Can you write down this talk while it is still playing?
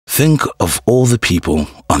Think of all the people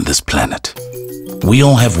on this planet. We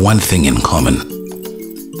all have one thing in common: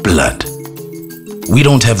 blood. We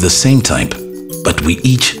don't have the same type, but we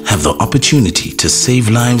each have the opportunity to save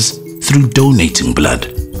lives through donating blood.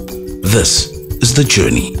 This is the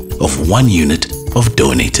journey of 1 unit of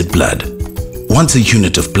donated blood. Once a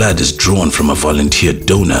unit of blood is drawn from a volunteer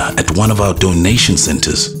donor at one of our donation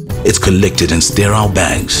centers, it's collected in sterile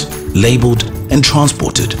bags, labeled and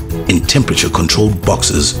transported in temperature-controlled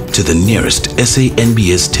boxes to the nearest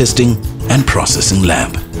SANBS testing and processing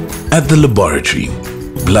lab. At the laboratory,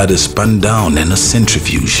 blood is spun down in a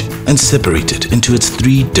centrifuge and separated into its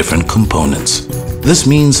 3 different components. This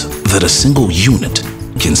means that a single unit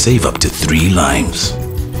can save up to 3 lives.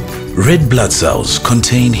 Red blood cells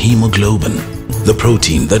contain hemoglobin, the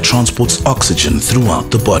protein that transports oxygen throughout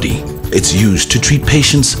the body. It's used to treat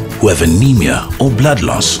patients who have anemia or blood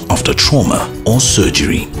loss after trauma or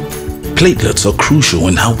surgery. Platelets are crucial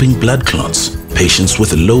in helping blood clots. Patients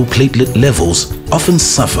with low platelet levels often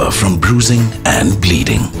suffer from bruising and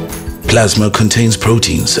bleeding. Plasma contains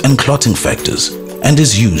proteins and clotting factors and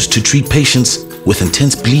is used to treat patients with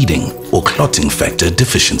intense bleeding or clotting factor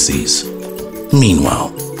deficiencies.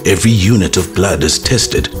 Meanwhile, every unit of blood is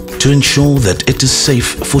tested to ensure that it is safe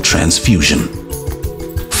for transfusion.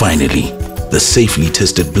 Finally, the safely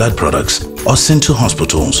tested blood products are sent to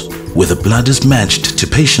hospitals where the blood is matched to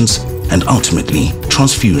patients and ultimately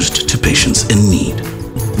transfused to patients in need.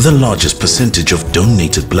 The largest percentage of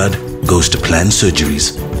donated blood goes to planned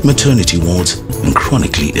surgeries, maternity wards, and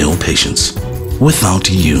chronically ill patients. Without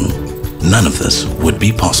you, none of this would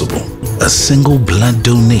be possible. A single blood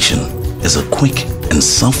donation is a quick and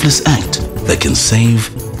selfless act that can save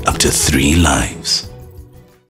up to 3 lives.